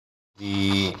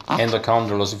the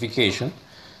endochondral ossification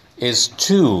is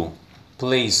two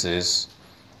places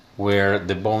where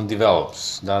the bone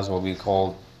develops. That's what we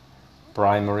call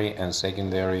primary and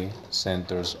secondary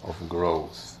centers of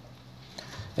growth.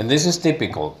 And this is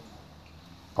typical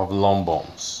of long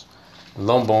bones.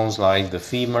 Long bones like the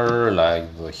femur,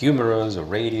 like the humerus, the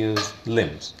radius,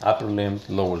 limbs, upper limb,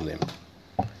 lower limb.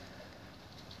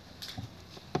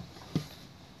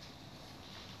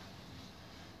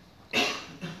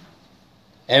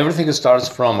 Everything starts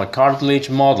from a cartilage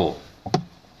model.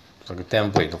 It's like a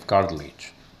template of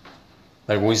cartilage,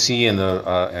 like we see in the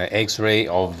X-ray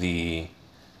of the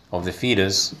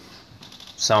fetus.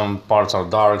 Some parts are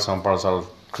dark, some parts are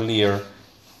clear.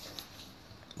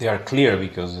 They are clear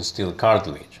because it's still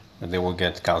cartilage, and they will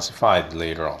get calcified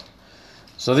later on.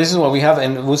 So this is what we have,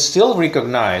 and we still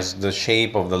recognize the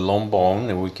shape of the long bone,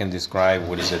 and we can describe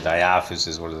what is the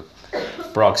diaphysis or the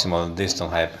proximal and distal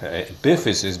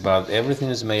epiphysis, but everything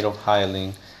is made of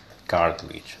hyaline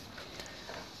cartilage.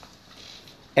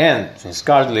 And since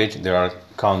cartilage, there are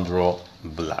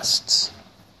chondroblasts.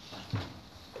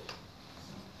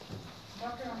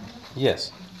 Doctor,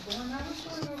 Yes. when I was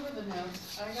going over the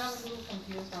notes, I got a little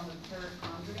confused on the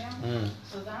perichondrium.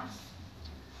 So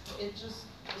it's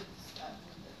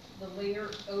the layer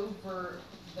over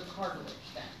the cartilage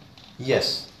then.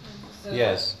 Yes. So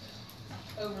Yes.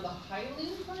 over the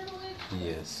hyaline cartilage?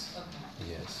 Yes. Okay.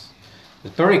 Yes. The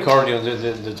pericardium,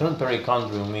 the term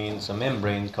perichondrium means a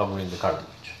membrane covering the cartilage.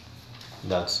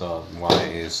 That's why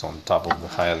it's on top of the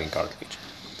hyaline cartilage.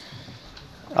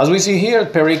 As we see here,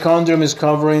 perichondrium is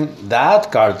covering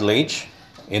that cartilage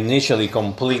initially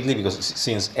completely, because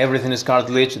since everything is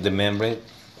cartilage, the membrane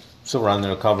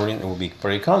surrounding or covering it will be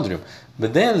perichondrium.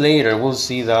 But then later we'll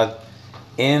see that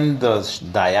in the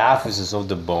diaphysis of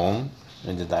the bone,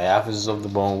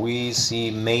 we see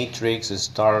matrix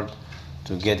start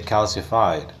to get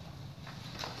calcified.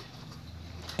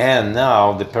 And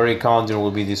now the perichondrium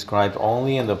will be described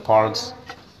only in the parts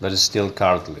that is still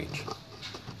cartilage.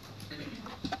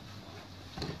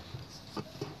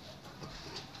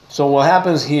 So what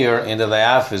happens here in the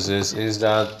diaphysis is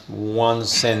that one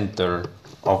center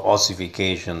of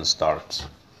ossification starts,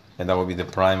 and that will be the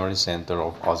primary center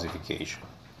of ossification.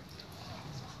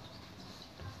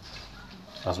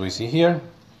 As we see here,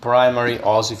 primary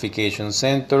ossification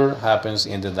center happens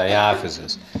in the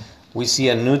diaphysis. We see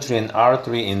a nutrient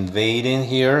artery invading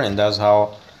here, and that's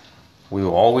how we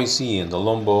will always see in the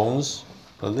long bones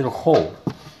a little hole.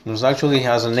 It actually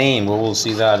has a name. We will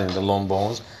see that in the long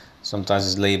bones. Sometimes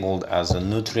it's labeled as a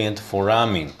nutrient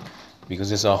foramen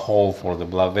because it's a hole for the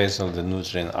blood vessel, the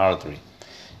nutrient artery.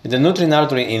 And the nutrient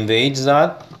artery invades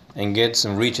that and gets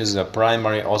and reaches the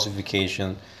primary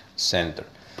ossification center.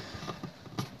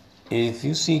 If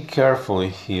you see carefully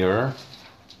here,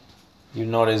 you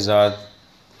notice that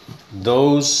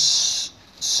those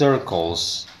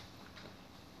circles,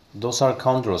 those are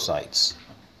chondrocytes,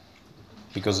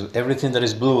 because everything that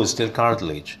is blue is still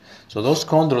cartilage. So those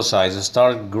chondrocytes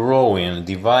start growing,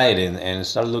 dividing, and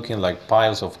start looking like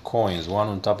piles of coins, one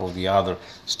on top of the other,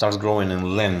 starts growing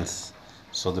in length.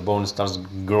 So the bone starts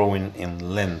growing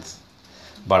in length.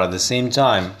 But at the same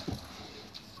time,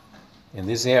 in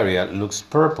this area, it looks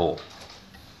purple.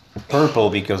 Purple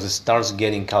because it starts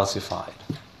getting calcified.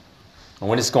 And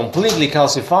when it's completely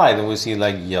calcified, we see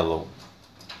like yellow.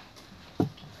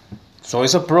 So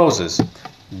it's a process.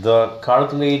 The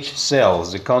cartilage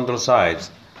cells, the chondrocytes,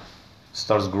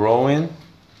 starts growing,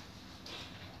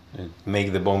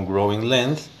 make the bone grow in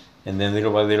length, and then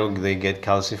little by little they get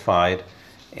calcified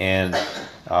and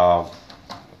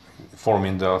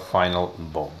forming the final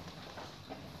bone.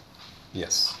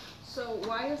 Yes. So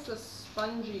why is the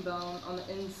spongy bone on the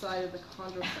inside of the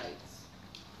chondrocytes?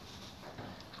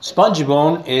 Spongy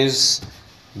bone is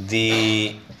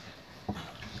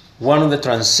one of the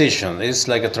transition. It's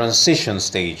like a transition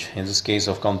stage in this case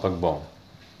of compact bone,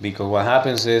 because what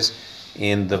happens is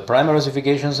in the primary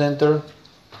ossification center,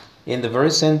 in the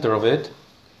very center of it,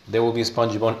 there will be a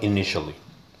spongy bone initially.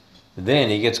 Then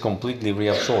it gets completely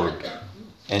reabsorbed,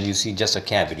 and you see just a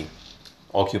cavity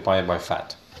occupied by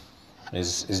fat.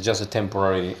 It's just a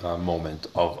temporary moment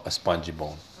of a spongy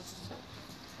bone.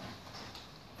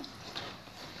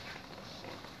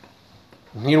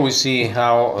 Here we see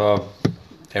how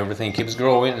everything keeps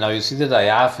growing. Now you see the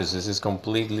diaphysis is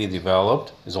completely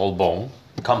developed. It's all bone,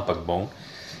 compact bone.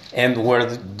 And where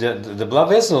the blood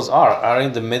vessels are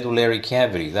in the medullary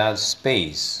cavity, that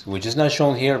space, which is not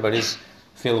shown here, but is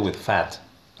filled with fat,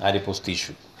 adipose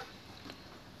tissue.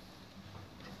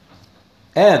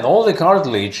 And all the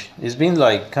cartilage is being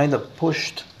like kind of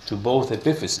pushed to both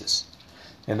epiphyses.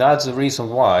 And that's the reason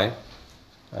why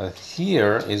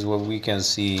Here is where we can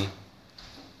see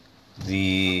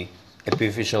the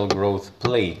epiphyseal growth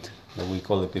plate that we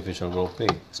call epiphyseal growth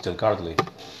plate, still cartilage.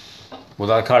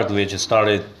 Without cartilage, it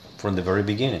started from the very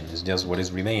beginning. It's just what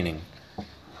is remaining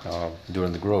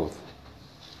during the growth.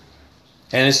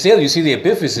 And still, you see the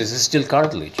epiphysis is still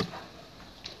cartilage.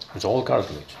 It's all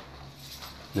cartilage.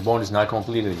 The bone is not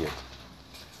completed yet.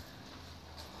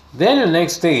 Then in the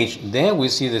next stage, then we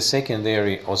see the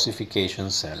secondary ossification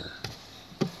center,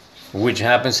 which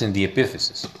happens in the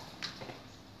epiphysis.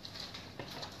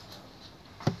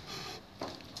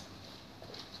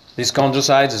 These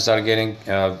chondrocytes start getting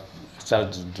to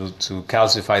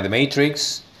calcify the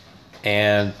matrix,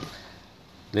 and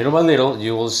little by little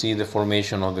you will see the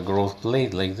formation of the growth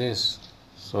plate like this.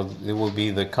 So it will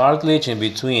be the cartilage in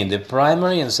between the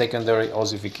primary and secondary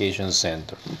ossification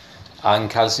center.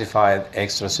 Uncalcified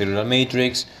extracellular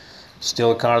matrix,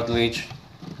 still cartilage,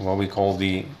 what we call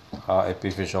the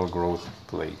epiphyseal growth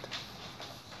plate.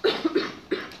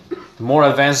 More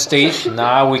advanced stage,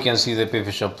 now we can see the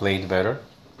epiphyseal plate better.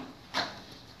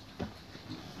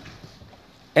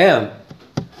 And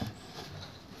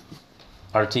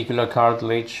articular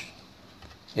cartilage,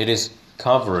 it is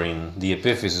covering the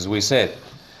epiphysis. We said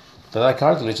that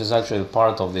cartilage is actually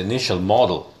part of the initial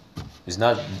model. It's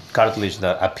not cartilage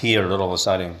that appeared all of a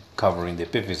sudden covering the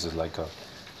epiphysis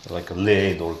like a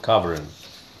lid or covering.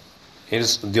 It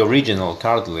is the original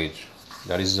cartilage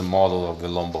that is the model of the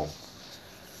long bone.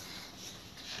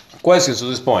 Questions to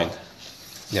this point?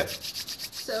 Yeah.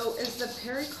 So is the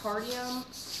pericardium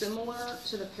similar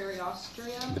to the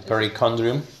periosteum? The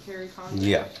perichondrium? Perichondrium?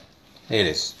 Yeah, it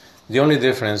is. The only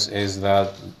difference is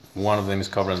that one of them is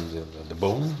covering the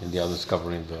bone and the other is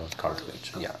covering the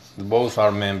cartilage. Yeah, both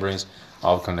are membranes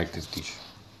of connective tissue.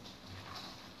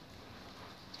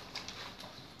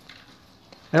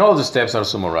 And all the steps are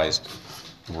summarized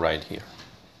right here.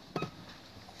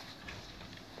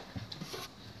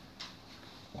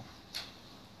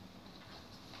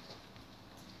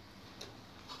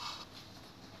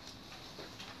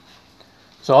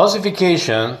 So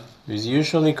ossification is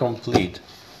usually complete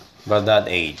by that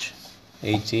age,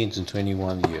 18 to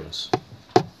 21 years.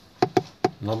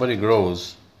 Nobody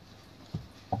grows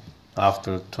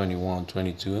after 21,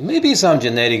 22. Maybe some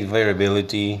genetic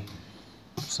variability.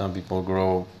 Some people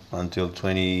grow until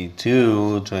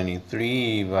 22,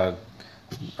 23, but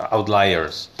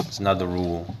outliers. It's not the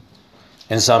rule.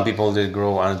 And some people they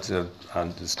grow until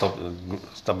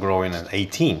stop growing at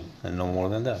 18 and no more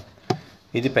than that.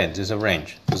 It depends. It's a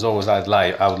range. There's always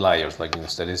outliers, like in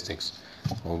statistics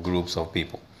or groups of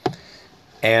people.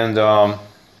 And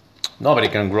nobody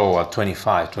can grow at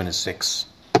 25, 26.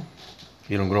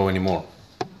 You don't grow anymore.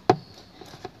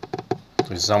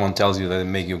 If someone tells you that they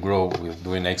make you grow with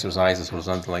doing exercises or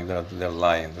something like that, they're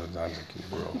lying. They're not making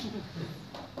you grow.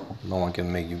 No one can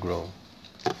make you grow.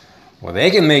 What they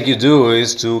can make you do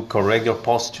is to correct your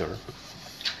posture.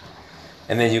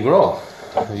 And then you grow.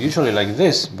 Usually like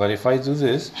this, but if I do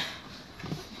this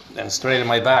and straighten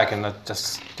my back and I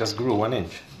just grew 1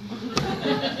 inch.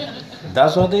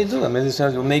 That's what they do. I mean,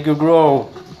 they will make you grow.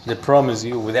 They promise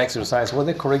you with exercise. Well,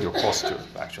 they correct your posture,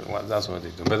 actually. Well, that's what they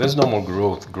do. But there's no more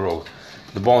growth.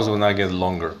 The bones will not get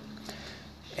longer.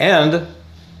 And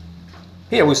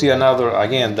here we see another,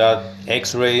 again, that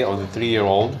X-ray of the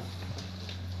 3-year-old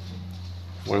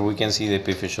where we can see the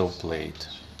epiphyseal plate.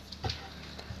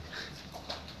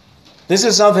 This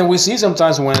is something we see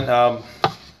sometimes when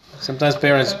sometimes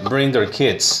parents bring their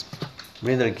kid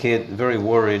very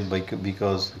worried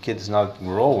because the kid is not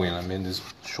growing. I mean, it's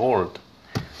short,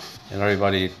 and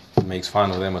everybody makes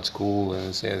fun of them at school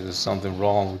and say there's something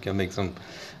wrong. We can make some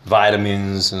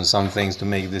vitamins and some things to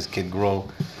make this kid grow,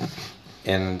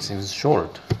 and it's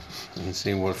short. And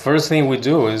see, well, first thing we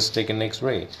do is take an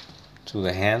X-ray to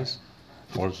the hands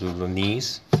or to the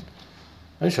knees.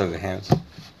 I'll show the hands.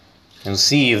 And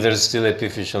see if there's still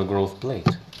epiphyseal growth plate.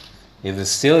 If there's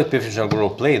still epiphyseal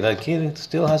growth plate, that kid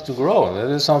still has to grow. There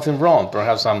is something wrong.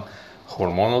 Perhaps some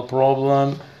hormonal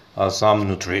problem, some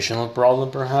nutritional problem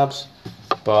perhaps,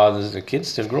 but the kid's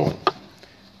still growing.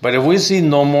 But if we see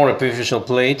no more epiphyseal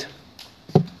plate,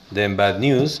 then bad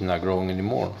news, not growing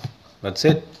anymore. That's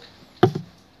it.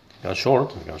 Got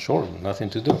short, nothing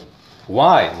to do.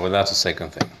 Why? Well, that's the second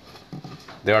thing.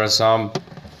 There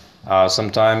are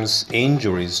sometimes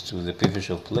injuries to the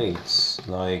epiphyseal plates,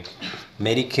 like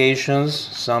medications,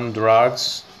 some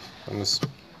drugs,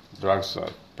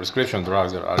 prescription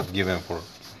drugs that are given for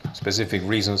specific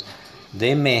reasons,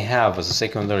 they may have as a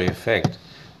secondary effect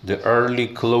the early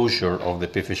closure of the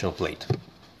epiphyseal plate.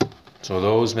 So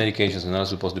those medications are not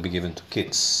supposed to be given to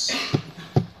kids,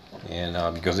 and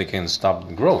because they can stop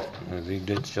growth. They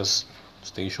just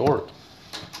stay short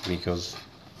because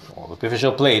the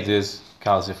epiphyseal plate is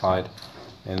calcified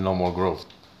and no more growth.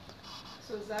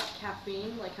 So is that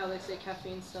caffeine? Like how they say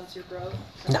caffeine stunts your growth?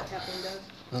 Is that No. what caffeine does?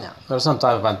 No. There are some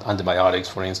type of antibiotics,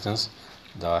 for instance,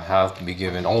 that have to be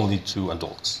given only to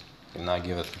adults. You cannot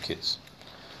give it to kids.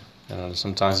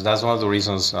 Sometimes that's one of the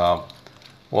reasons we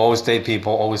always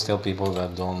tell people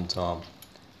that don't,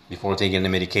 before taking the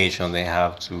medication, they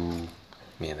have to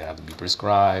be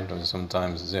prescribed, or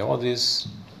sometimes they say, oh, this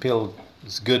pill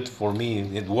is good for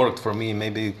me, it worked for me,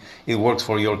 maybe it works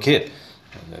for your kid.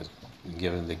 And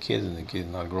give it to the kid, and the kid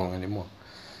is not growing anymore.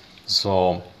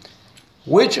 So,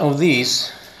 which of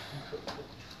these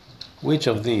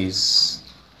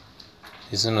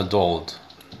is an adult,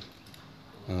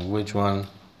 and which one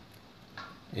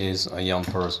is a young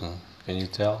person? Can you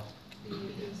tell? B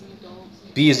is an adult.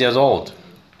 B is the adult.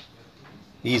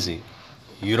 Easy.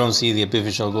 You don't see the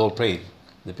epiphyseal plate.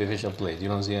 The epiphyseal plate. You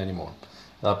don't see it anymore.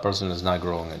 That person is not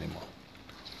growing anymore.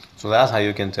 So that's how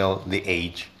you can tell the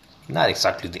age. Not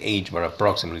exactly the age, but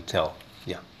approximately tell.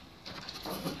 Yeah.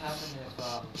 What would happen if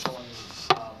someone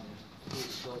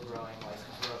who's still growing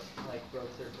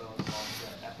broke their bones along the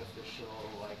epiphyseal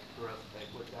growth?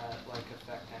 Would that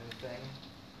affect anything?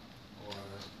 Or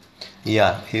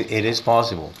Yeah, it is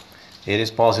possible. It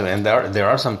is possible, and there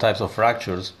are some types of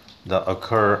fractures that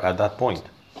occur at that point.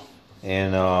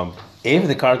 And if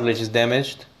the cartilage is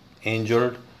damaged,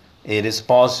 injured, it is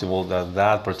possible that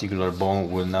that particular bone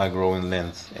will not grow in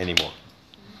length anymore.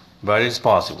 But it's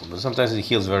possible. But sometimes it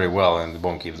heals very well, and the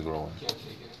bone keeps growing. Can't take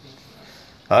anything for it.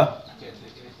 Huh? Can't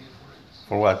take anything for it.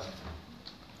 For what?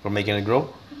 For making it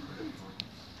grow?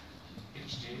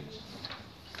 HGH.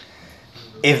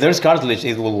 If there's cartilage,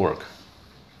 it will work.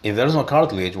 If there's no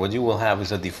cartilage, what you will have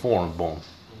is a deformed bone.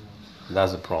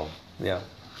 That's the problem. Yeah.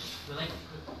 So like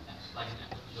an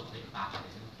epiphyseal plate back in,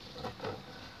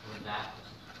 would that,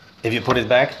 If you put it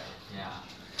back, yeah,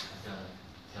 like a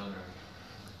donor.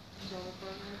 Donor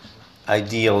cartilage?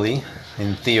 ideally,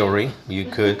 in theory, you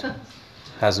could.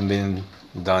 Hasn't been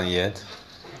done yet.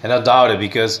 And I doubt it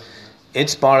because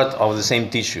it's part of the same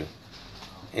tissue.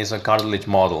 It's a cartilage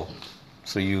model.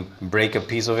 So you break a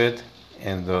piece of it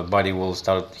and the body will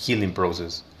start healing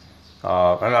process.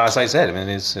 And as I said, I mean,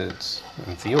 it's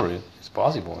in theory, it's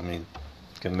possible. I mean,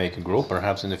 it can make it grow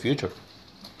perhaps in the future.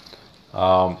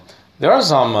 There are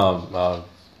some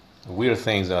weird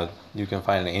things that you can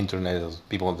find on the internet of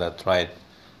people that tried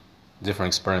different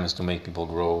experiments to make people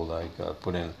grow, like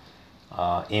putting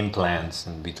implants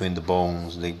in between the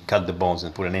bones. They cut the bones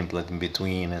and put an implant in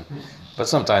between, but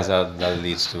sometimes that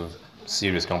leads to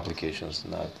serious complications,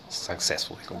 not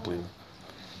successfully completely.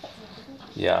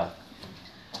 Yeah.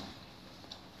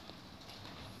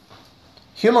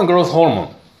 Human growth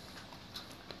hormone.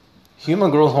 Human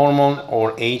growth hormone,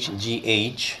 or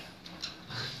HGH.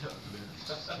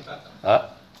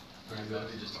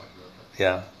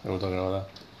 Yeah, we were talking about that.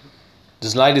 The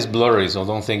slide is blurry, so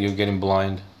don't think you're getting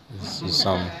blind. It's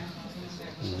some,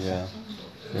 yeah,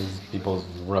 there's people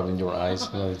rubbing your eyes.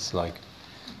 It's like,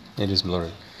 it is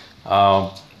blurry.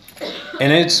 And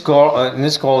it's called an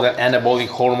anabolic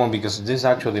hormone because this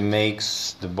actually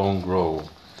makes the bone grow.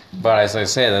 But as I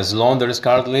said, as long as there is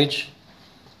cartilage,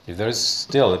 if there is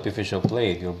still epiphyseal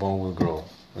plate, your bone will grow.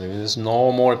 If there's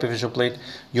no more epiphyseal plate,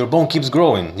 your bone keeps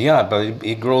growing. Yeah, but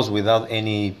it grows without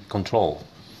any control.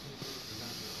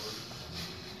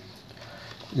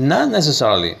 Not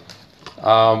necessarily,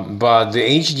 but the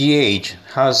HGH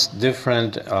has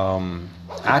different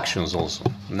actions also.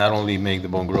 Not only make the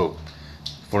bone grow.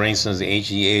 For instance, the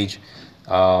HGH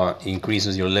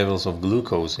increases your levels of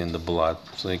glucose in the blood,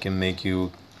 so it can make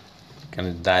you kind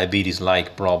of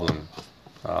diabetes-like problem.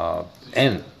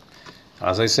 And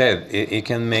as I said, it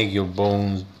can make your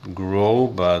bones grow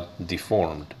but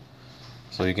deformed.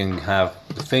 So you can have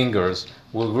the fingers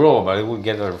will grow, but it will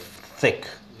get thick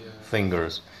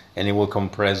fingers, and it will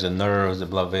compress the nerves, the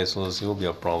blood vessels. It will be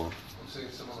a problem. I'm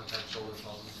saying someone like that shoulder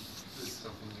problem is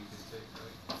something you can take,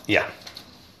 right? Yeah.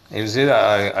 If you see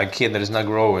that a kid that is not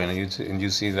growing, and you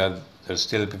see that there's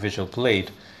still epiphyseal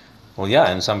plate, well,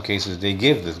 yeah, in some cases they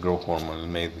give this growth hormone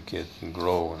and make the kid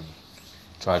grow and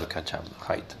try to catch up the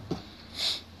height.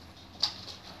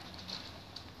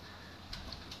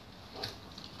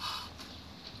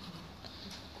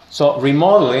 So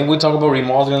remodeling, we talked about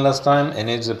remodeling last time, and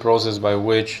it's a process by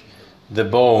which the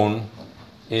bone,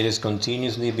 it is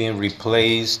continuously being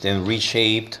replaced and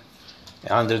reshaped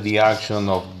under the action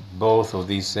of both of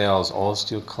these cells,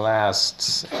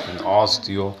 osteoclasts and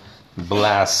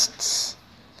osteoblasts.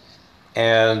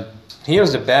 And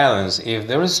here's the balance. If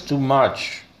there is too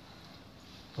much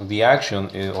of the action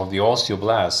of the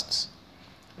osteoblasts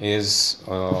is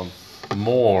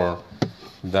more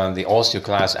than the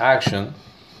osteoclast action,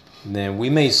 then we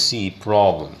may see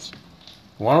problems.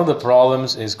 One of the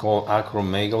problems is called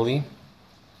acromegaly,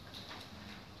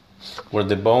 where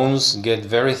the bones get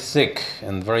very thick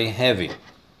and very heavy,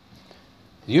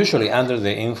 usually under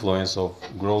the influence of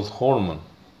growth hormone,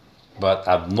 but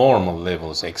abnormal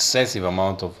levels, excessive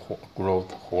amount of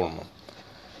growth hormone.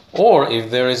 Or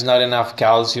if there is not enough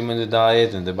calcium in the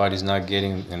diet and the body is not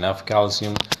getting enough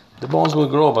calcium, the bones will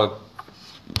grow but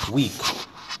weak,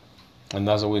 and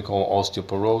that's what we call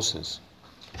osteoporosis.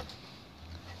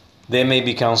 They may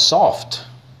become soft.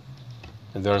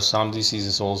 And there are some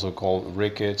diseases also called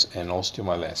rickets and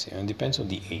osteomalacia, and it depends on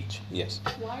the age. Yes.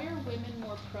 Why are women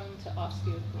more prone to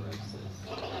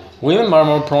osteoporosis? Women are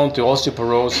more prone to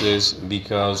osteoporosis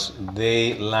because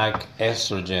they lack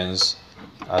estrogens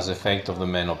as effect of the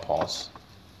menopause.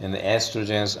 And the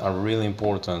estrogens are really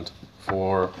important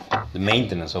for the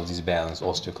maintenance of this balance,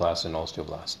 osteoclasts and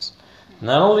osteoblasts.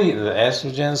 Not only the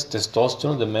estrogens,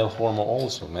 testosterone, the male hormone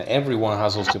also. Everyone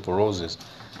has osteoporosis.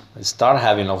 They start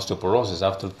having osteoporosis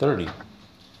after 30,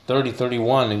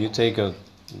 31, and you take a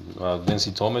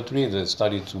densitometry, the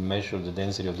study to measure the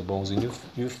density of the bones, and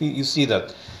you see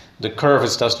that the curve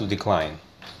starts to decline,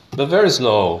 but very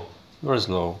slow, very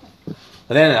slow.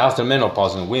 But then after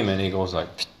menopause in women, it goes like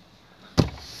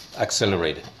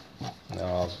accelerated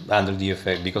under the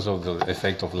effect, because of the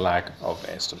effect of lack of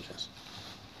estrogens.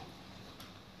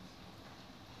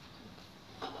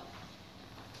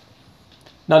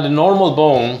 Now the normal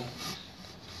bone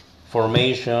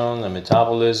formation and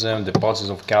metabolism, deposits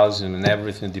of calcium and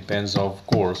everything depends, of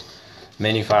course,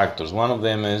 many factors. One of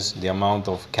them is the amount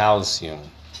of calcium.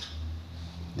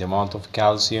 The amount of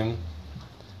calcium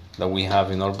that we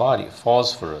have in our body,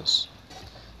 phosphorus,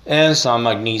 and some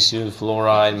magnesium,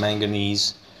 fluoride,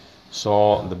 manganese,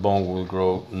 so the bone will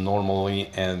grow normally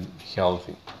and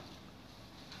healthy.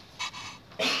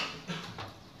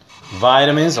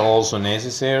 Vitamins are also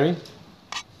necessary.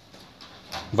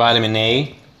 Vitamin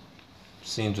A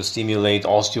seems to stimulate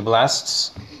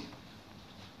osteoblasts.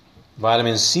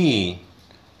 Vitamin C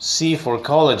for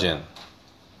collagen.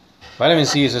 Vitamin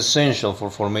C is essential for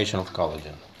formation of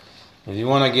collagen. If you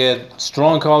want to get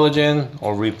strong collagen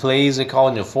or replace the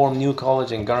collagen or form new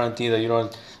collagen, guarantee that you're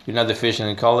not deficient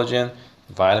in collagen,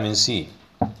 vitamin C.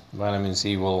 Vitamin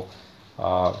C will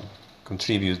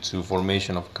contribute to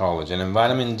formation of collagen. And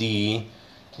vitamin D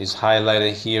is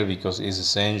highlighted here because it's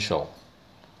essential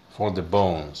for the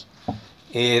bones.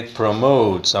 It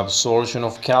promotes absorption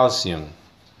of calcium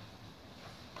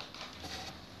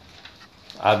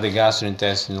at the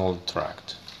gastrointestinal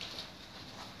tract.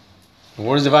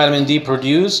 Where is the vitamin D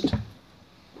produced?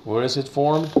 Where is it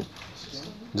formed?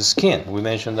 The skin. We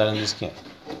mentioned that in the skin.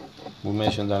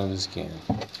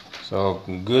 So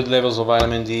good levels of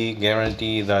vitamin D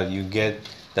guarantee that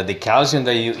the calcium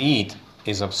that you eat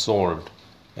is absorbed,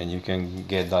 and you can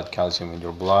get that calcium in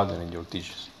your blood and in your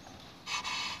tissues.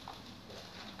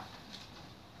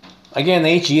 Again,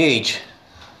 HGH,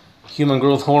 human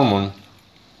growth hormone,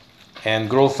 and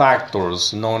growth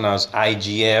factors known as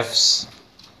IGFs,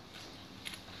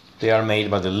 they are made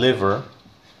by the liver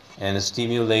and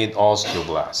stimulate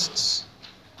osteoblasts.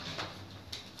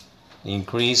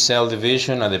 Increase cell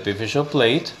division at the epiphyseal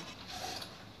plate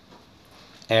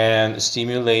and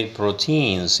stimulate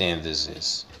protein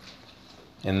synthesis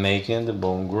and making the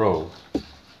bone grow.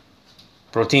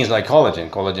 Proteins like collagen.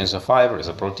 Collagen is a fiber, it's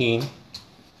a protein.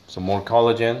 So more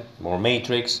collagen, more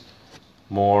matrix,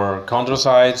 more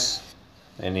chondrocytes,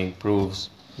 and improves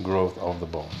growth of the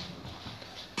bone.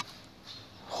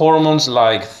 Hormones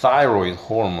like thyroid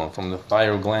hormone from the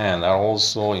thyroid gland are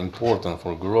also important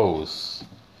for growth.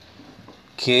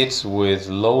 Kids with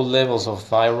low levels of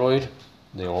thyroid,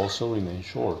 they also remain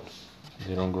short.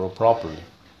 They don't grow properly.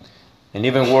 And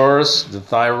even worse, the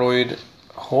thyroid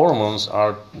hormones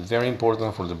are very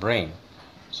important for the brain.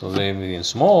 So they may be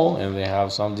small and they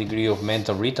have some degree of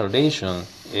mental retardation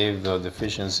if the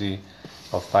deficiency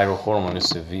of thyroid hormone is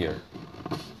severe.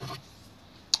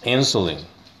 Insulin,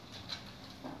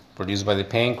 produced by the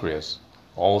pancreas,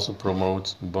 also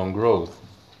promotes bone growth.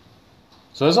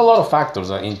 So there's a lot of factors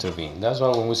that intervene. That's why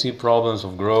when we see problems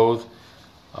of growth,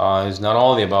 it's not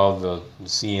only about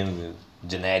seeing the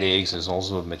genetics, it's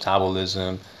also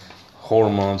metabolism,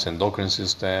 hormones, endocrine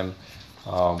system.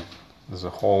 There's a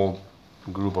whole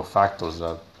group of factors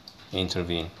that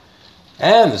intervene.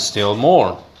 And still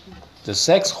more, the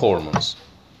sex hormones,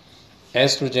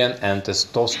 estrogen and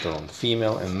testosterone,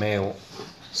 female and male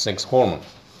sex hormone.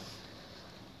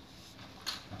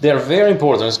 They are very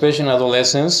important, especially in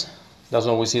adolescence. That's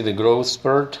when we see the growth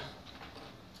spurt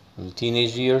in the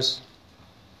teenage years.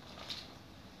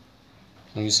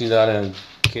 And you see that in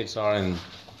kids are in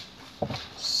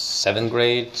 7th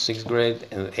grade, 6th grade,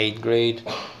 and 8th grade.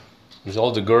 Because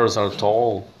all the girls are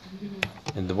tall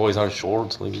and the boys are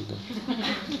short.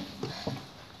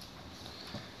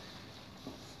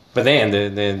 But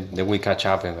then we catch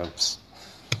up and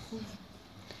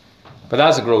but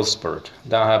that's a growth spurt.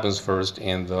 That happens first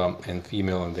in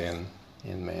female and then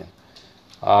in man.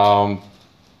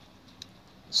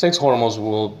 Sex hormones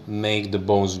will make the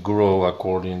bones grow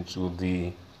according to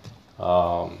the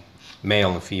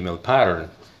male and female pattern.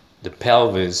 The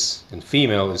pelvis in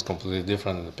female is completely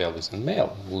different than the pelvis in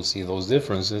male. We'll see those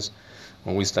differences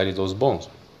when we study those bones.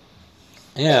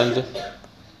 And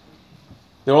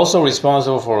they're also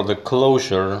responsible for the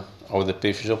closure of the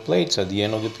epiphyseal plates at the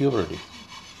end of the puberty.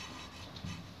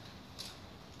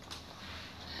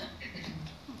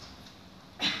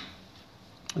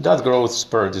 That growth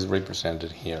spurt is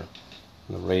represented here.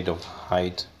 The rate of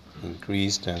height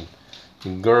increased, and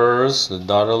in girls, the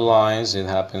dotted lines, it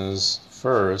happens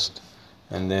first,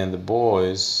 and then the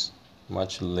boys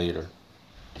much later.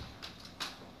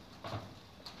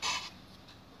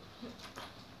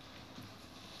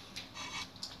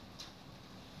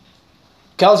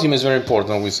 Calcium is very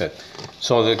important, we said.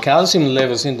 So the calcium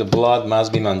levels in the blood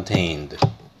must be maintained.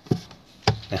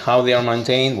 And how they are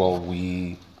maintained? Well,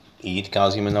 we eat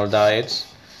calcium in our diets,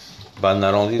 but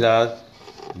not only that,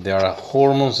 there are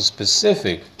hormones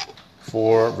specific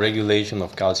for regulation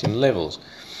of calcium levels.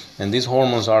 And these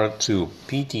hormones are two: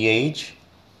 PTH,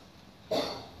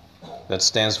 that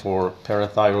stands for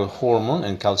parathyroid hormone,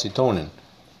 and calcitonin.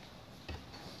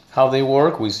 How they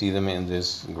work, we see them in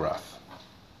this graph.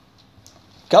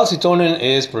 Calcitonin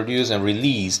is produced and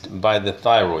released by the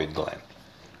thyroid gland.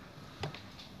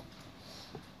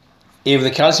 If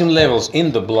the calcium levels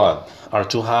in the blood are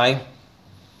too high,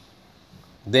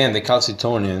 then the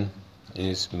calcitonin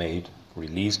is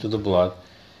released to the blood,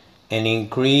 and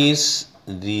increase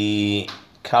the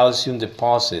calcium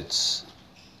deposits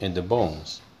in the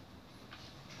bones.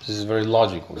 This is very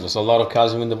logical. There's a lot of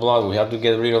calcium in the blood. We have to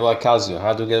get rid of that calcium.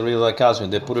 How to get rid of that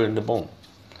calcium? They put it in the bone.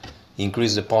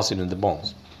 Increase deposit in the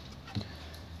bones.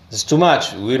 It's too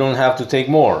much. We don't have to take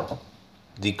more.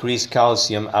 Decrease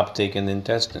calcium uptake in the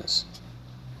intestines.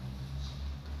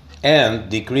 And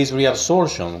decrease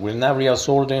reabsorption. We're not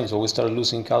reabsorbing, so we start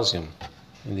losing calcium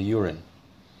in the urine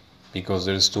because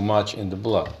there's too much in the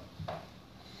blood.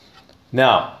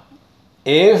 Now,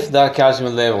 if that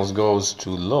calcium levels goes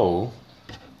too low,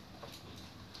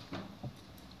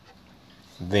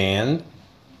 then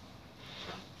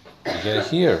you get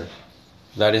here.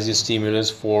 That is the stimulus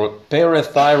for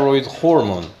parathyroid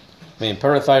hormone,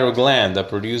 parathyroid gland that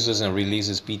produces and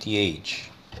releases PTH.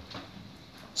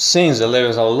 Since the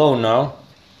levels are low now,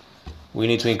 we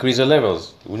need to increase the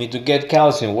levels. We need to get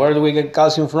calcium. Where do we get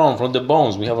calcium from? From the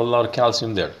bones. We have a lot of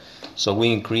calcium there. So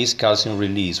we increase calcium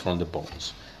release from the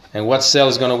bones. And what cell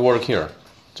is going to work here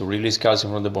to release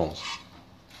calcium from the bones?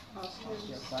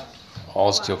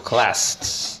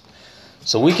 Osteoclasts.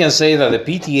 So we can say that the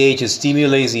PTH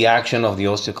stimulates the action of the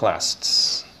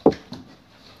osteoclasts.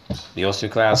 The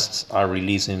osteoclasts are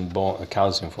releasing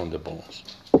calcium from the bones.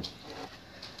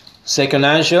 Second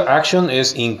action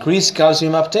is increased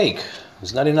calcium uptake.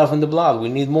 It's not enough in the blood. We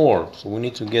need more. So we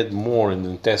need to get more in the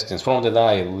intestines. From the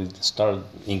diet, we start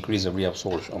increase the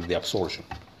reabsorption of the absorption.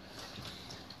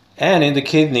 And in the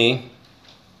kidney,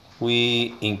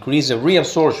 we increase the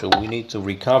reabsorption. We need to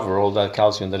recover all that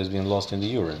calcium that has been lost in the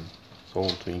urine. So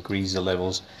to increase the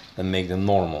levels and make them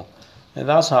normal. And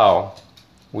that's how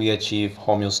we achieve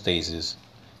homeostasis.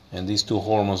 And these two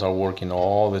hormones are working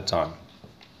all the time.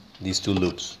 These two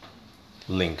loops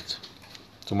linked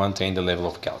to maintain the level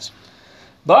of calcium.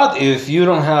 But if you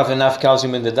don't have enough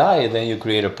calcium in the diet, then you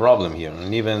create a problem here.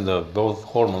 And even though both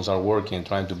hormones are working,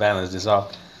 trying to balance this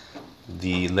out,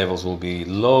 the levels will be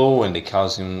low, and the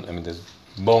calcium, the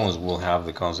bones will have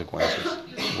the consequences,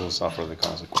 will suffer the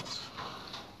consequences.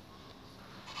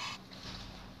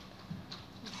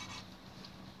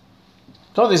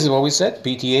 So this is what we said.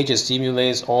 PTH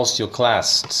stimulates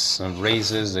osteoclasts and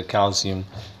raises the calcium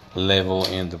level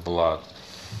in the blood.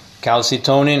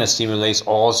 Calcitonin stimulates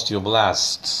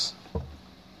osteoblasts.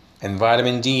 And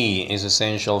vitamin D is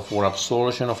essential for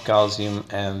absorption of calcium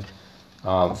and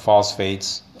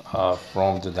phosphates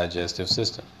from the digestive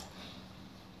system.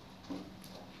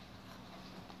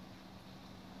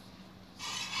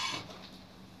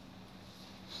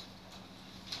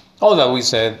 All that we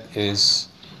said is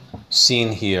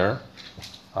seen here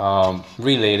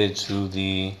related to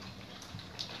the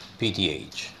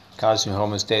PTH, calcium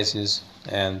homeostasis,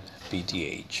 and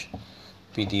PTH.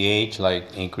 PTH,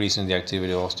 like increasing the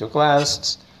activity of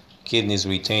osteoclasts, kidneys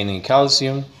retaining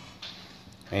calcium,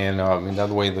 And in that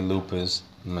way the loop is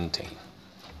maintained.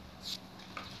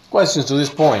 Questions to this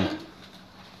point?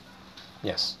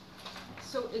 Yes.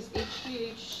 So is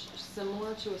HGH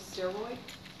similar to a steroid?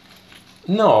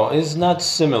 No, it's not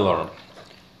similar.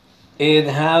 It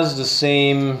has the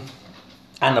same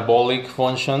anabolic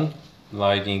function,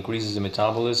 like increases the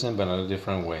metabolism, but in a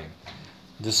different way.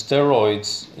 The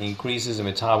steroids increases the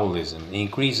metabolism,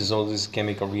 increases all these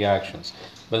chemical reactions,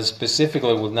 but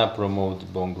specifically would not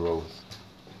promote bone growth.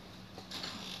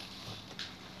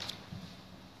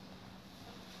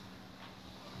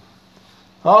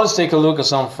 Now let's take a look at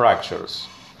some fractures.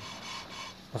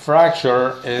 A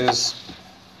fracture is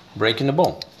breaking the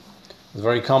bone. It's a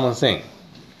very common thing.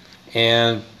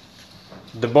 And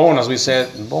the bone, as we said,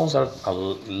 bones are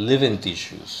living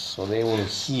tissues, so they will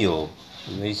heal.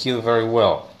 They heal very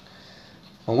well.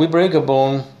 When we break a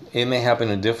bone, it may happen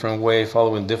in a different way,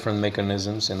 following different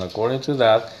mechanisms, and according to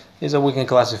that is that we can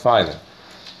classify them.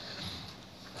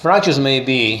 Fractures may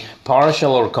be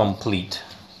partial or complete,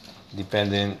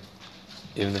 depending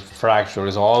if the fracture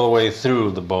is all the way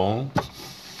through the bone.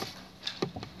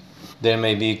 There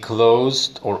may be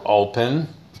closed or open,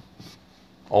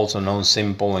 also known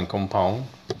simple and compound.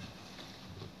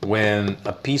 When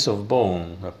a piece of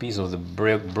bone, a piece of the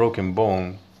broken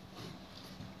bone,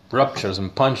 ruptures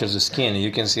and punches the skin,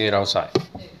 you can see it outside.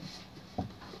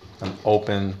 An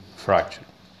open fracture.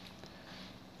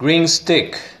 Green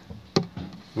stick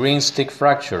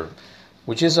fracture,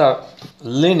 which is a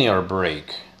linear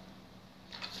break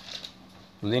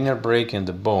in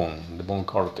the bone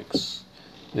cortex.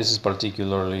 This is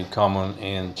particularly common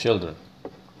in children.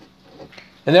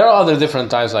 And there are other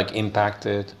different types like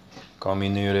impacted,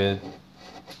 comminuted,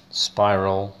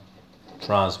 spiral,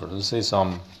 transfer. Let's see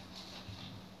some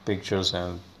pictures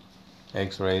and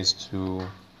x-rays to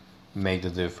make the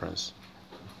difference.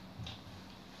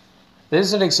 This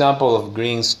is an example of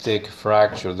green stick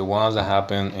fracture, the ones that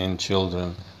happen in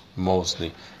children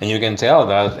mostly. And you can tell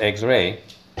that x-ray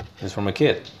is from a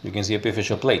kid. You can see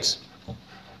epiphyseal plates.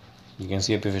 You can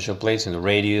see epiphyseal plates in the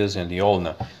radius and the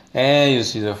ulna. And you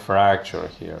see the fracture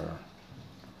here.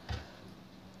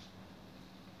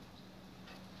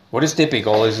 What is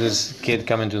typical is this kid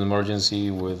coming to the emergency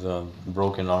with a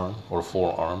broken arm or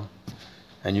forearm.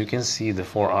 And you can see the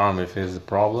forearm, if it's the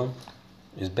problem,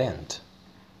 is bent.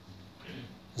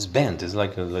 It's bent. It's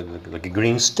like a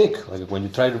green stick. Like when you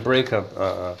try to break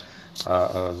a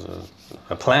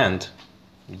plant,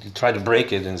 you try to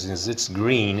break it, and since it's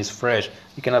green, it's fresh,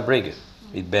 you cannot break it.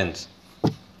 It bends.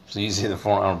 So you see the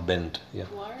forearm bent. Yeah.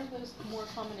 Why are those more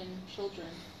common in children?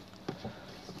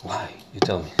 Why? You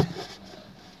tell me.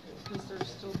 Because they're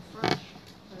still fresh.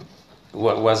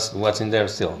 What's in there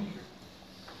still?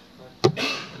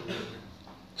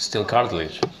 Still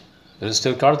cartilage. There's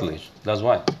still cartilage. That's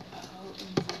why.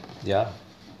 Yeah.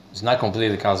 It's not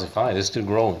completely calcified. It's still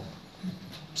growing.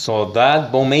 So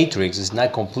that bone matrix is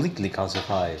not completely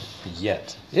calcified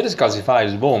yet. It is calcified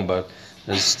as bone, but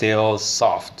it's still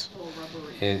soft.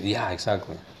 Yeah,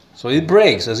 exactly. So it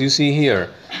breaks, as you see here,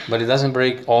 but it doesn't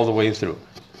break all the way through.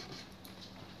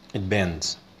 It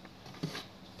bends.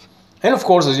 And of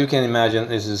course, as you can imagine,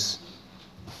 this is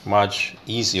much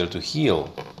easier to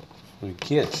heal with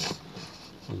kids.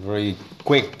 It's very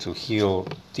quick to heal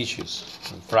tissues,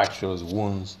 fractures,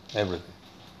 wounds, everything.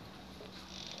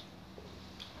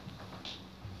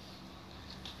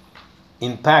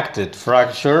 Impacted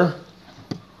fracture,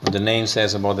 the name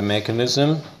says about the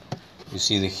mechanism. You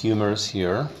see the humerus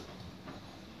here.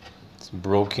 It's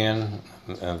broken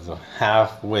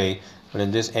halfway, but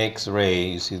in this X-ray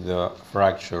you see the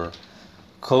fracture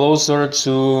closer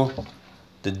to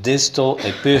the distal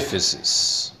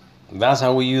epiphysis. That's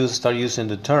how we start using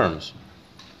the terms.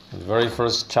 In the very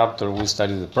first chapter we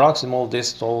studied the proximal,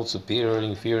 distal, superior,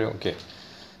 inferior. Okay.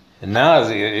 And now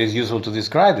it's useful to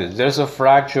describe it. There's a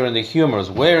fracture in the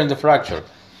humerus. Where in the fracture?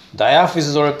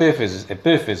 Diaphysis or epiphysis?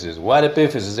 Epiphysis. What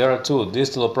epiphysis? There are two,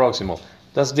 distal or proximal.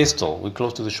 That's distal. We're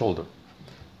close to the shoulder.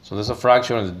 So there's a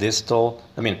fracture in the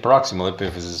proximal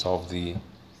epiphysis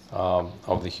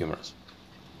of the humerus.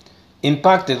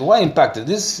 Impacted. Why impacted?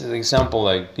 This is an example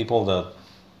like people that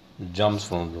jumps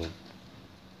from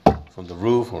the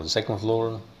roof or the second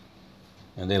floor,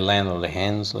 and they land on the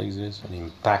hands like this and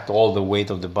impact all the weight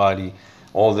of the body,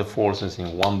 all the forces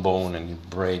in one bone, and it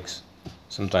breaks,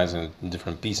 sometimes in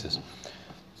different pieces.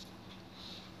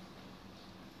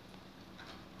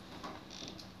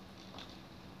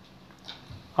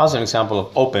 As an example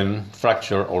of open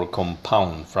fracture or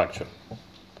compound fracture.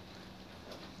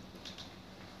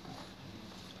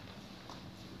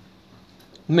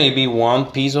 Maybe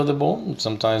one piece of the bone,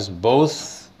 sometimes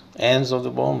both ends of the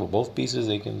bone, or both pieces,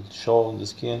 they can show on the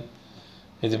skin.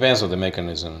 It depends on the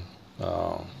mechanism.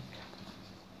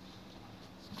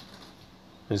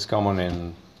 It's common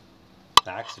in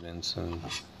accidents and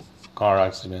car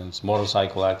accidents,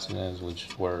 motorcycle accidents,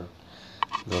 where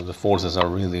the forces are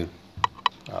really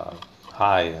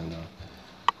high and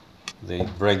they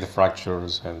break the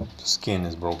fractures and the skin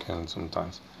is broken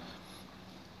sometimes.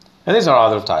 And these are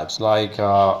other types, like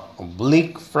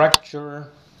oblique fracture,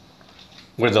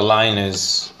 where the line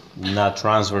is not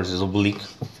transverse, it's oblique.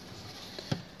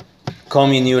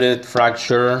 Comminuted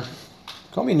fracture.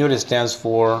 Comminuted stands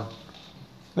for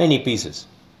many pieces.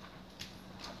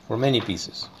 For many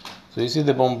pieces. So you see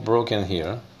the bone broken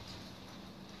here,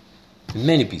 in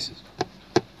many pieces.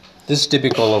 This is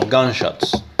typical of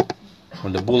gunshots.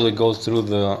 When the bullet goes through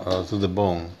the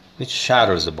bone, it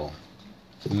shatters the bone.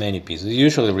 Many pieces. It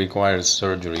usually requires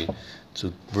surgery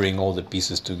to bring all the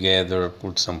pieces together,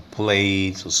 put some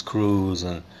plates or screws,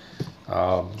 and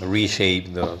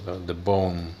reshape the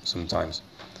bone sometimes.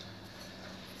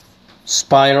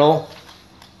 Spiral,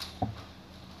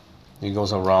 it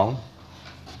goes around.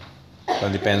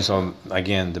 That depends on,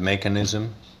 again, the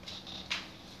mechanism.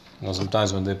 You know,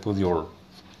 sometimes when they put your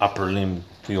upper limb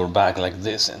to your back like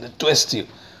this and they twist you,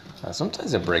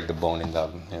 sometimes they break the bone in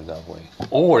that way.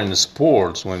 Or in the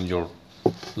sports, when your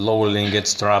lower limb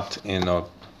gets trapped in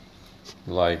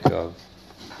like 4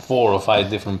 or 5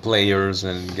 different players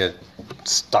and get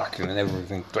stuck and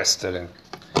everything twisted, and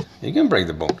you can break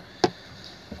the bone.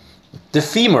 The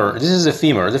femur, this is the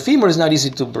femur. The femur is not easy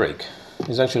to break.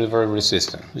 It's actually very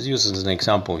resistant. It's used as an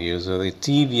example here. So the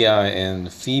tibia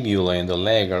and fibula in the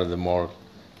leg are the more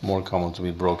common to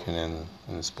be broken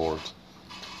in sports.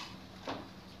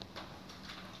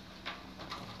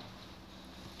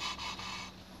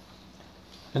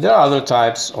 And there are other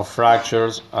types of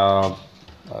fractures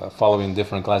following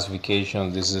different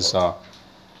classification. This is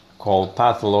called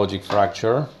pathologic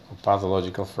fracture, or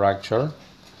pathological fracture.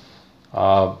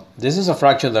 This is a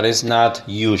fracture that is not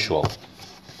usual.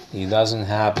 It doesn't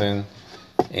happen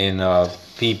in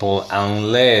people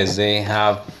unless they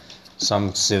have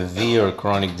some severe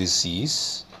chronic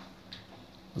disease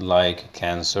like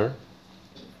cancer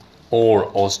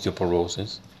or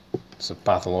osteoporosis. It's a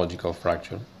pathological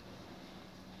fracture.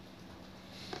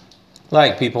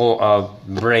 Like people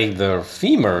break their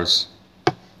femurs,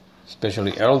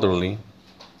 especially elderly,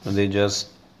 and they just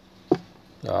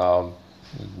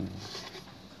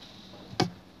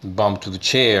bump to the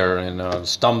chair and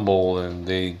stumble and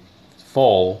they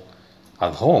fall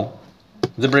at home,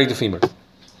 they break the femur.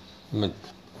 But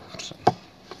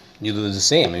you do the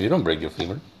same, and you don't break your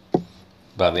femur,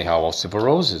 but they have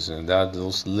osteoporosis, and that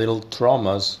those little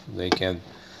traumas, they can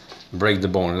break the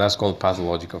bone, and that's called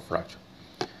pathological fracture.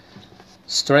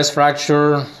 Stress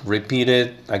fracture,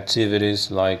 repeated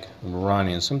activities like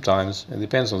running. Sometimes it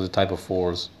depends on the type of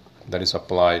force that is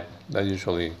applied. That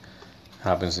usually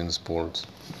happens in sports.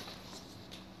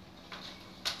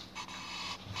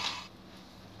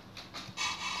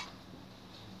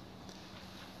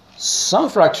 Some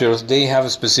fractures, they have a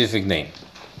specific name.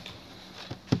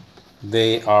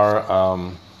 They are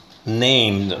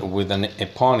named with an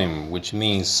eponym, which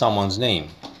means someone's name.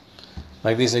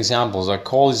 Like these examples are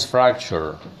Colles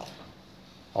fracture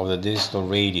of the distal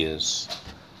radius,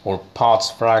 or Potts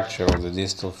fracture of the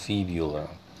distal fibula.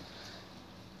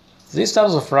 These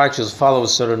types of fractures follow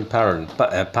certain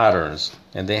patterns,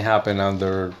 and they happen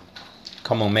under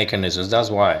common mechanisms. That's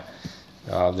why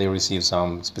they receive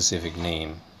some specific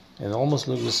name. It almost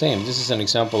looks the same. This is an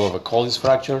example of a Colles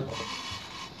fracture.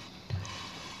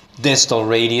 Distal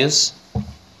radius.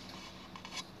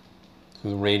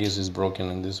 The radius is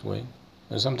broken in this way.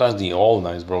 And sometimes the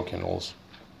ulna is broken also.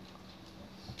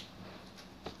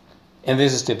 And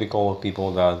this is typical of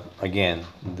people that, again,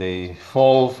 they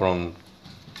fall from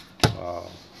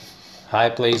high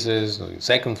places, the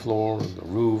second floor, the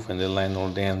roof, and they land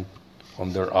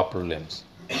on their upper limbs,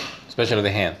 especially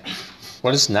the hand.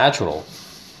 Well, it's natural.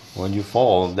 When you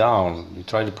fall down, you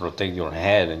try to protect your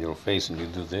head and your face, and you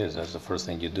do this. That's the first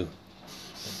thing you do.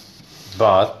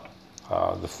 But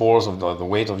the force of the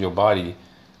weight of your body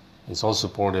is all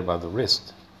supported by the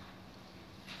wrist.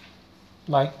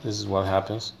 Like, this is what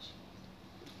happens.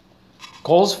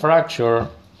 Colles fracture,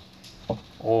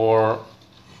 or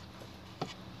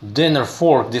dinner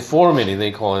fork deformity,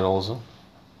 they call it also,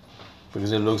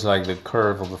 because it looks like the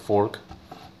curve of the fork.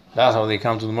 That's how they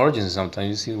come to the emergency sometimes.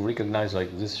 You see, recognize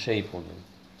like this shape of them,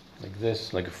 like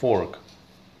this, like a fork.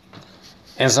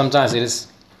 And sometimes it is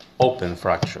open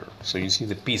fracture. So you see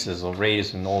the pieces of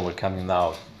radius and ulna coming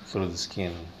out through the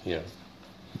skin here.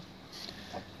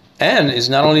 And it's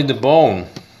not only the bone.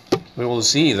 We will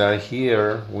see that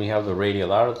here we have the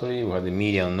radial artery, we have the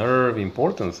medial nerve,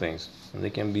 important things. and they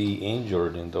can be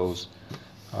injured in those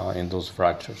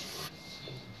fractures.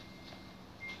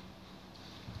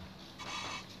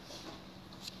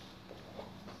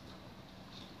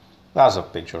 That's a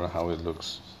picture of how it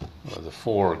looks, the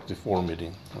fork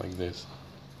deformity like this.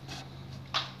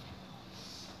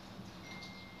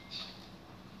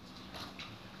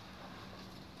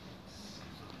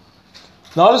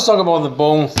 Now let's talk about the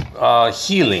bone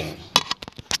healing,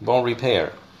 bone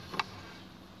repair.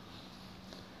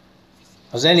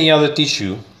 As any other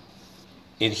tissue,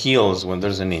 it heals when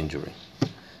there's an injury.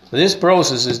 This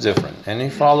process is different, and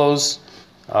it follows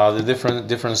the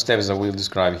different steps that we'll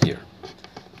describe here.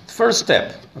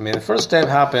 The first step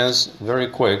happens very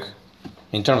quick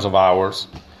in terms of hours,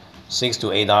 6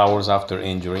 to 8 hours after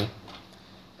injury.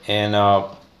 And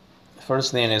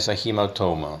first thing is a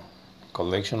hematoma,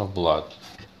 collection of blood,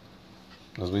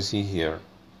 as we see here.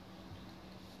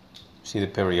 See the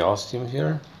periosteum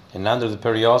here? And under the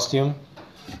periosteum,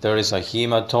 there is a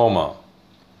hematoma,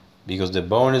 because the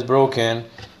bone is broken,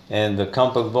 and the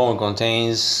compact bone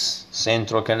contains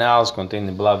central canals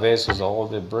containing blood vessels. All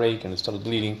they break and start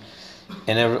bleeding,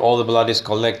 and all the blood is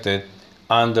collected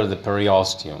under the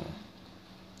periosteum,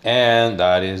 and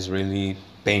that is really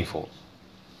painful.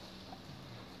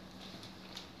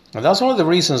 And that's one of the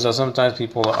reasons that sometimes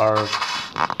people are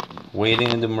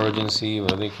waiting in the emergency,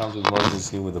 when they come to the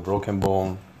emergency with a broken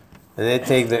bone. They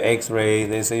take the X-ray.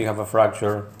 They say you have a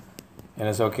fracture, and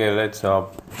it's okay.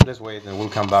 Let's wait, and we'll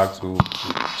come back to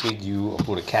treat you, or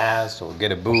put a cast, or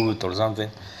get a boot, or something.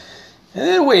 And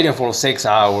they're waiting for 6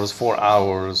 hours, 4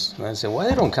 hours. And I say, why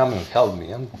they don't come and help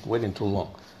me? I'm waiting too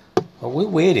long. But we're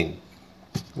waiting.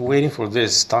 We're waiting for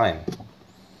this time.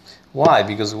 Why?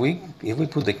 Because if we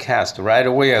put the cast right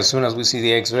away as soon as we see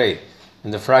the X-ray,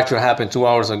 and the fracture happened 2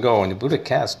 hours ago, and you put a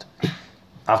cast,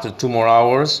 after 2 more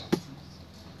hours,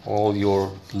 all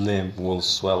your limb will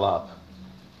swell up,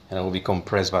 and it will be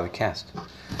compressed by the cast.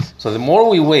 So the more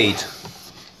we wait,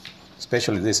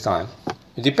 especially this time,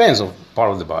 it depends on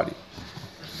part of the body,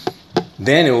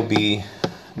 then it will be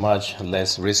much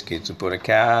less risky to put a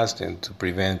cast and to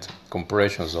prevent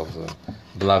compressions of the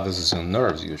blood vessels and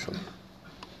nerves usually.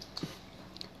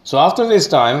 So after this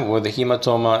time, where the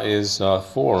hematoma is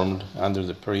formed under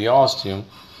the periosteum,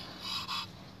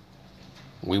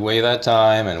 we wait that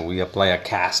time and we apply a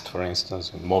cast, for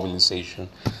instance, mobilization,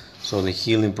 so the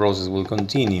healing process will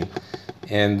continue.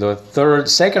 And the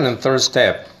second and third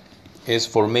step is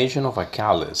formation of a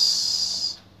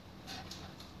callus.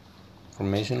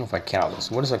 Formation of a callus.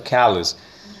 What is a callus?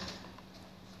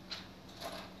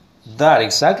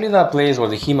 Exactly that place where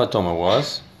the hematoma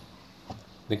was,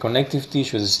 the connective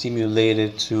tissue is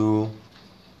stimulated to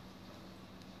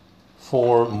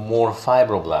form more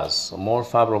fibroblasts. So more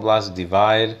fibroblasts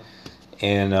divide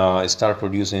and start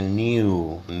producing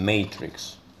new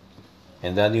matrix.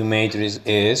 And that new matrix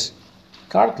is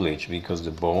cartilage, because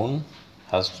the bone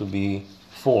has to be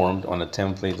formed on a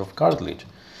template of cartilage.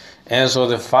 And so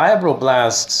the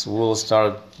fibroblasts will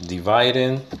start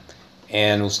dividing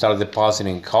and will start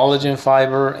depositing collagen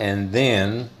fiber and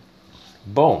then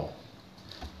bone.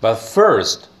 But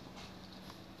first,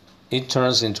 it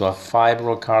turns into a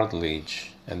fibrocartilage,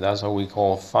 and that's what we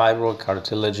call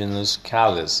fibrocartilaginous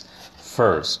callus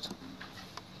first.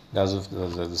 That's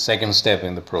the second step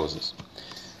in the process.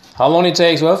 How long it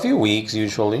takes? Well, a few weeks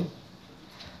usually.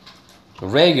 The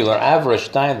regular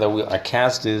average time that a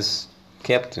cast is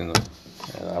kept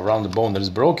around the bone that is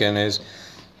broken is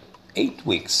 8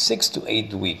 weeks, 6 to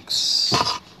 8 weeks.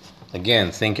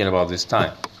 Again, thinking about this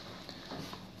time.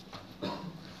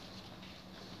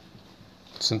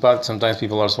 Sometimes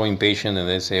people are so impatient and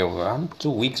they say, oh, I'm 2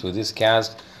 weeks with this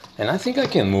cast and I think I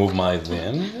can move my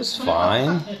limb. It's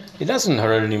fine. It doesn't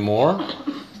hurt anymore.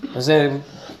 I say,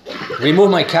 remove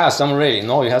my cast, I'm ready.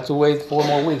 No, you have to wait 4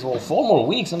 more weeks. Well, 4 more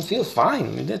weeks, I feel fine. I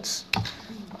mean,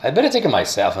 I better take it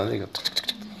myself. And they go,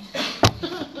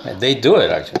 they do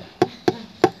it actually.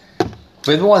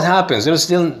 But what happens? There's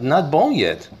still not bone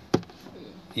yet.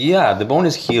 Yeah, the bone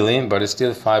is healing, but it's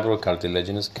still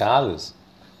fibrocartilaginous callus.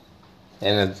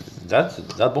 And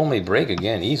that bone may break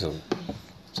again easily.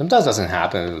 Sometimes it doesn't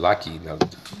happen, lucky,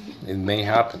 it may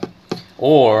happen.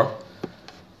 Or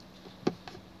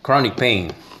chronic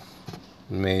pain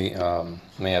may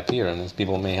appear, and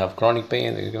people may have chronic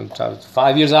pain. They're going to have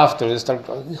 5 years after, they start,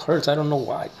 it hurts, I don't know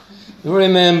why. You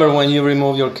remember when you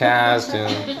remove your cast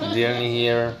and didn't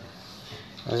hear?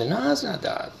 I said, no, it's not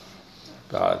that.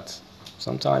 But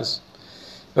sometimes.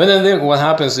 But then what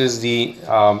happens is the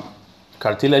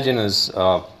cartilaginous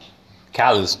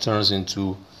callus turns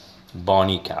into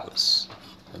bony callus.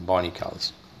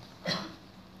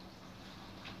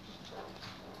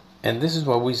 And this is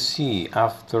what we see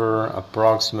after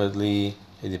approximately,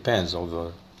 it depends,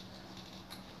 although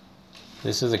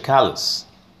this is a callus,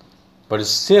 but it's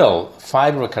still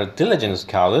fibrocartilaginous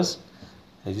callus.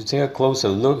 If you take a closer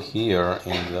look here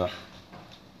in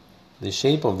the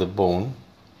shape of the bone,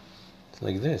 it's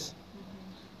like this.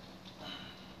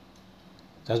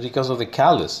 That's because of the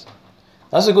callus.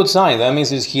 That's a good sign. That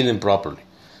means it's healing properly.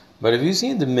 But if you see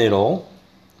in the middle,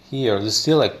 here, there's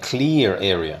still a clear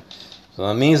area. So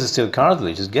that means it's still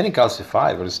cartilage. It's getting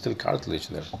calcified, but it's still cartilage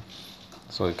there.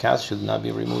 So the cast should not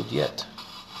be removed yet.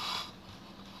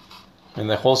 And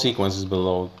the whole sequence is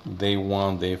below day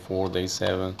 1, day 4, day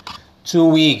 7. 2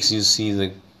 weeks you see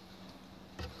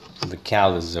the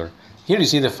callus there. Here you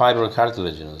see the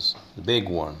fibrocartilaginous, the big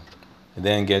one. It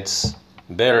then gets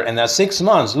better. And at 6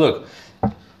 months, look,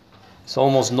 it's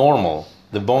almost normal.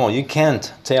 The bone, you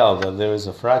can't tell that there is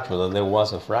a fracture, that there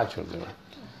was a fracture there.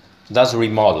 That's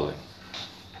remodeling.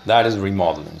 That is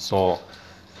remodeling. So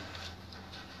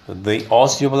the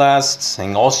osteoblasts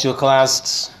and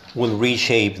osteoclasts will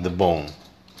reshape the bone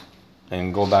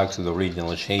and go back to the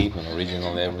original shape, and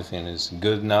original everything is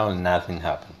good now and nothing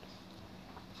happened.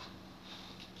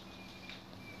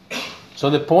 So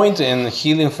the point in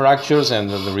healing fractures and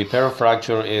the repair of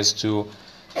fracture is to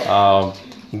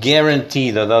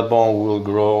guarantee that that bone will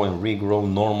grow and regrow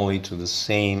normally to the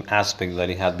same aspect that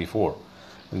it had before.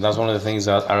 And that's one of the things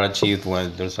that are achieved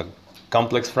when there's a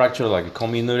complex fracture, like a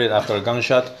comminuted after a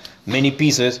gunshot, many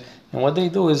pieces. And what they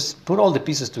do is put all the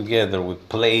pieces together with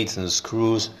plates and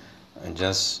screws and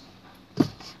just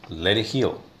let it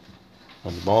heal.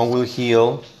 And the bone will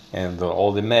heal, and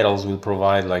all the metals will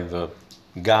provide like the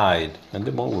guide, and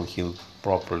the bone will heal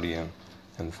properly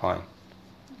and fine.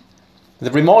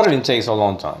 The remodeling takes a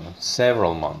long time,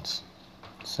 several months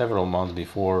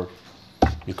before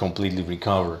you completely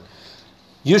recover.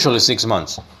 Usually 6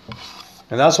 months.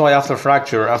 And that's why after a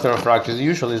fracture,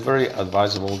 usually it's very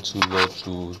advisable to go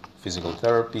to physical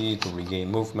therapy, to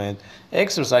regain movement,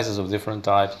 exercises of different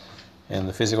types. And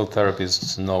the physical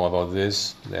therapists know about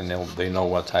this. They know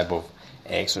what type of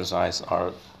exercise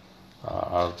are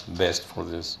best for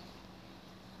this.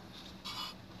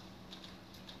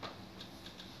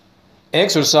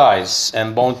 Exercise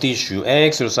and bone tissue.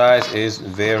 Exercise is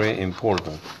very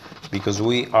important because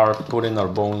we are putting our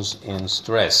bones in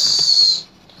stress.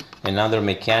 And under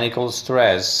mechanical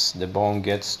stress, the bone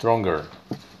gets stronger.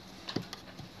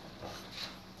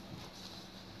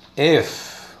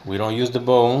 If we don't use the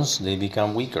bones, they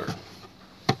become weaker.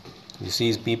 You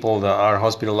see people that are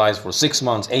hospitalized for 6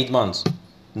 months, 8 months,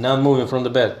 not moving from the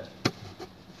bed.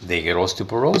 They get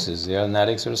osteoporosis. They are not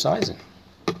exercising.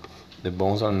 The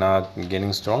bones are not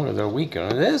getting stronger. They're weaker.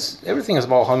 And everything is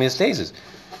about homeostasis.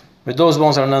 But those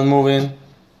bones are not moving.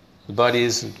 The body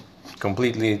is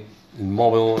completely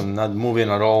immobile and not moving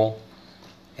at all.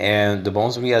 And the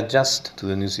bones readjust to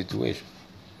the new situation.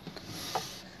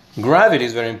 Gravity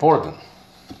is very important.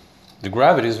 The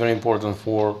gravity is very important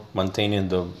for maintaining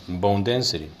the bone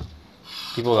density.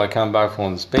 People that come back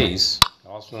from space,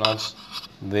 astronauts,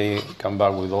 they come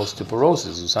back with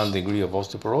osteoporosis, some degree of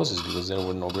osteoporosis, because there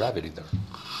was no gravity there.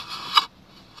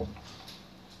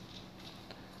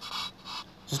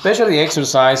 Especially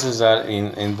exercises that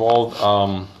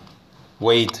involve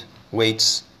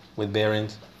weights with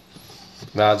bearings.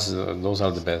 Those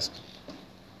are the best.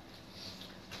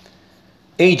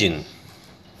 Aging.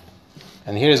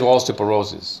 And here is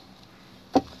osteoporosis.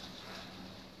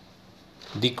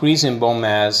 Decrease in bone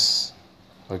mass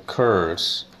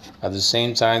occurs at the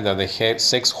same time that the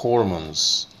sex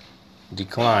hormones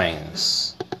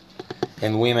declines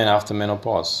in women after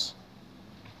menopause.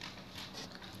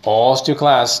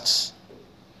 Osteoclasts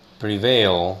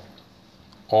prevail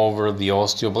over the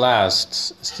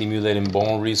osteoblasts, stimulating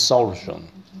bone resorption.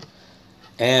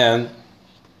 And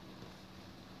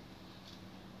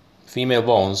female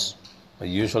bones are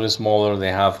usually smaller,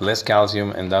 they have less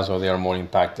calcium, and that's why they are more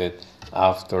impacted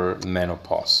after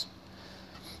menopause.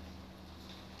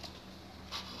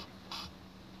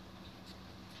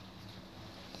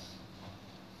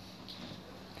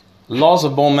 Loss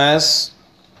of bone mass,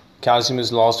 calcium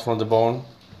is lost from the bone,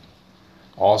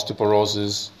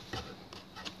 osteoporosis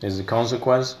is the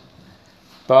consequence.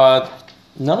 But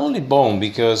not only bone,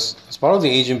 because as part of the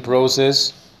aging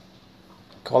process,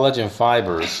 collagen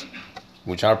fibers,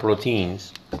 which are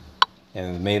proteins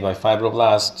and made by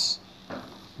fibroblasts,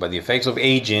 by the effects of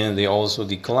aging, they also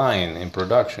decline in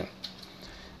production.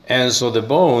 And so the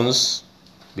bones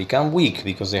become weak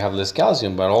because they have less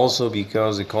calcium, but also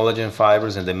because the collagen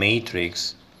fibers and the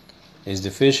matrix is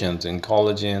deficient in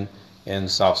collagen and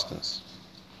substance.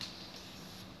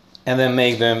 and then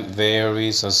make them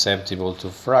very susceptible to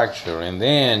fracture. And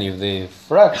then if they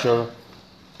fracture,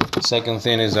 the second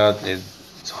thing is that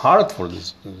it's hard for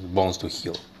these bones to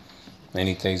heal, and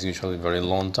it takes usually a very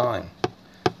long time.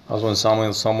 That's when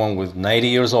someone with 90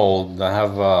 years old that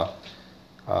have a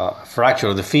fracture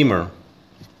of the femur,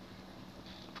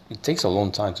 it takes a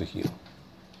long time to heal.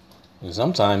 And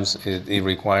sometimes it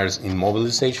requires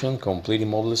immobilization, complete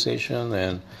immobilization,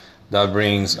 and that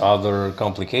brings other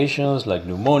complications like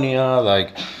pneumonia,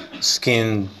 like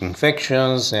skin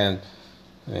infections, and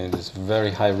it's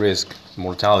very high risk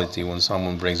mortality when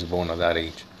someone breaks a bone at that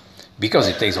age, because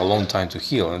it takes a long time to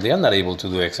heal, and they are not able to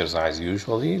do exercise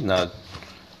usually, not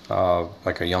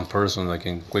like a young person that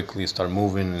can quickly start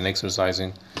moving and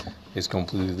exercising. It's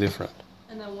completely different.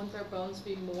 And then wouldn't their bones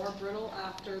be more brittle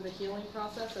after the healing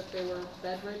process if they were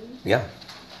bedridden? Yeah,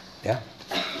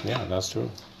 that's true.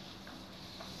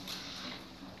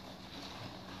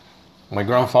 My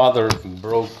grandfather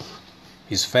broke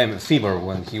his femur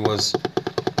when he was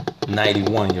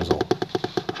 91 years old.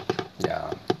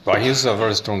 Yeah, but he's a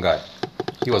very strong guy.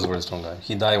 He was a very strong guy.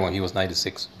 He died when he was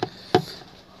 96.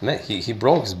 He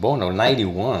broke his bone at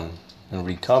 91 and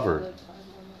recovered.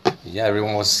 Yeah,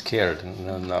 everyone was scared.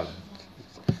 No,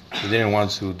 he didn't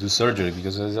want to do surgery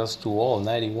because it's just too old,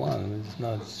 91.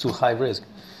 It's too high risk.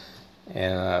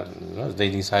 And they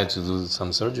decided to do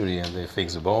some surgery, and they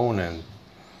fixed the bone, and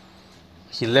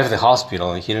he left the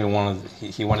hospital, and he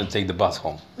wanted to take the bus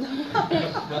home.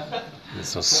 He's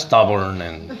so stubborn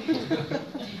and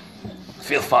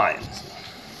feel fine.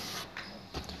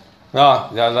 No,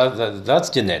 that's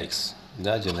genetics.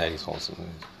 That's genetics also.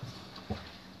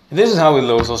 This is how it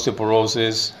looks,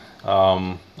 osteoporosis.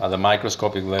 At the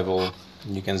microscopic level,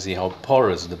 you can see how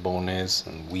porous the bone is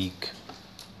and weak.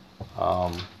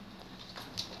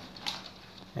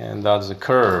 And that's the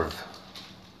curve.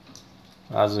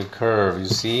 That's the curve. You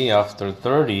see, after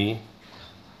 30,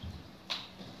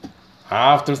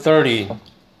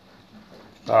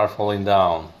 start falling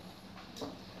down.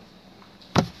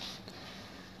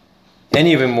 And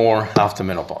even more after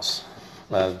menopause.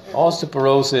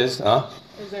 Osteoporosis,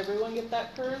 Does everyone get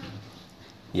that curve?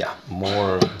 yeah,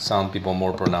 some people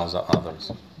more pronounced than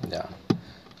others. Yeah,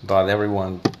 but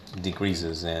everyone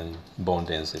decreases in bone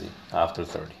density after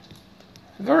 30.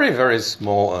 Very, very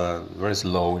small, very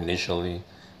slow initially,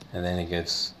 and then it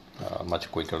gets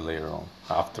much quicker later on,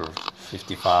 after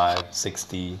 55,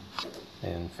 60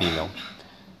 in female.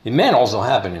 It may also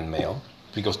happen in male,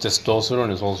 because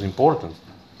testosterone is also important.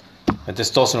 And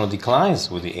testosterone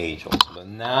declines with the age also, but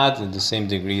not in the same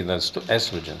degree as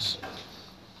estrogens.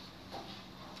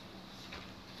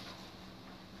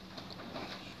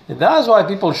 And that's why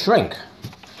people shrink.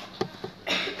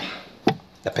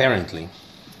 Apparently,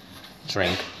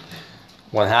 shrink.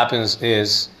 What happens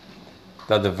is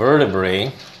that the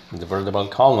vertebrae, the vertebral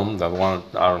column, that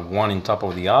are one on top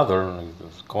of the other, like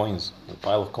those coins, a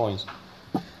pile of coins.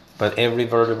 But every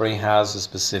vertebrae has a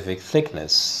specific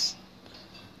thickness.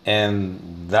 And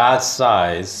that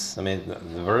size,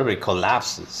 the vertebrae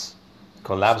collapses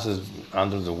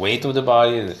under the weight of the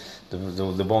body.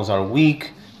 The bones are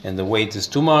weak, and the weight is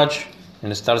too much,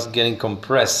 and it starts getting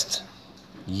compressed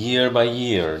year by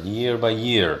year.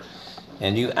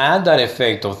 And you add that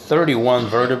effect of 31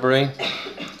 vertebrae,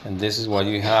 and this is what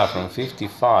you have from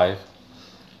 55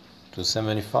 to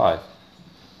 75.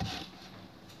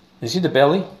 You see the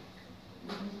belly?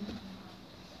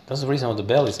 That's the reason of the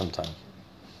belly sometimes.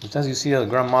 Sometimes you see a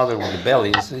grandmother with a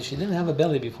belly, you say, she didn't have a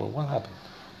belly before, what happened?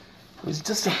 It's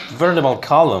just a vertebral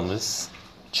column. It's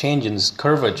changing its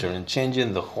curvature and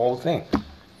changing the whole thing.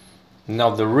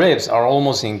 Now the ribs are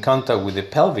almost in contact with the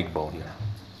pelvic bone here.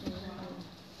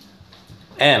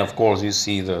 And of course you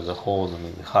see the whole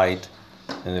the height,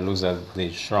 and it looks like they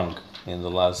shrunk in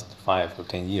the last 5 or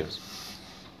 10 years.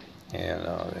 And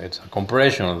it's a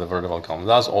compression of the vertebral column.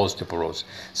 That's osteoporosis.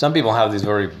 Some people have this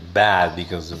very bad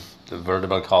because the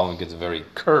vertebral column gets very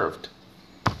curved.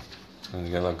 And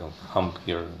you get like a hump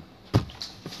here.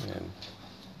 And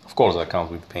of course that comes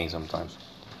with pain sometimes.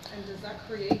 And does that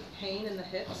create pain in the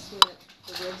hips when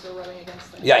the ribs are rubbing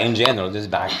against them? Yeah, in general, there's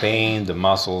back pain, the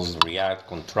muscles react,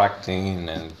 contracting,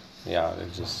 and yeah,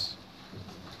 it's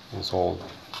all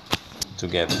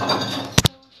together. So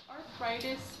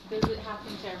arthritis, does it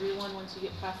happen to everyone once you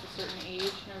get past a certain age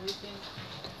and everything?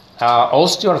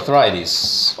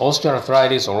 Osteoarthritis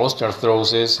or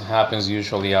osteoarthrosis happens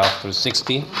usually after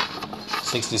 60,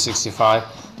 65,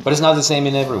 but it's not the same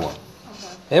in everyone.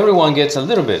 Okay. Everyone gets a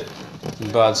little bit,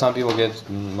 but some people get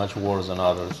much worse than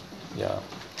others. Yeah.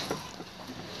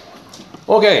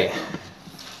 Okay.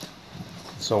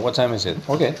 So what time is it?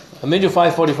 Okay. I'll meet you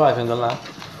 5:45 in the lab.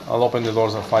 I'll open the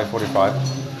doors at 5:45.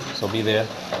 So be there.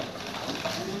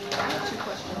 I have two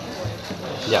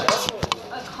questions for you. Yeah.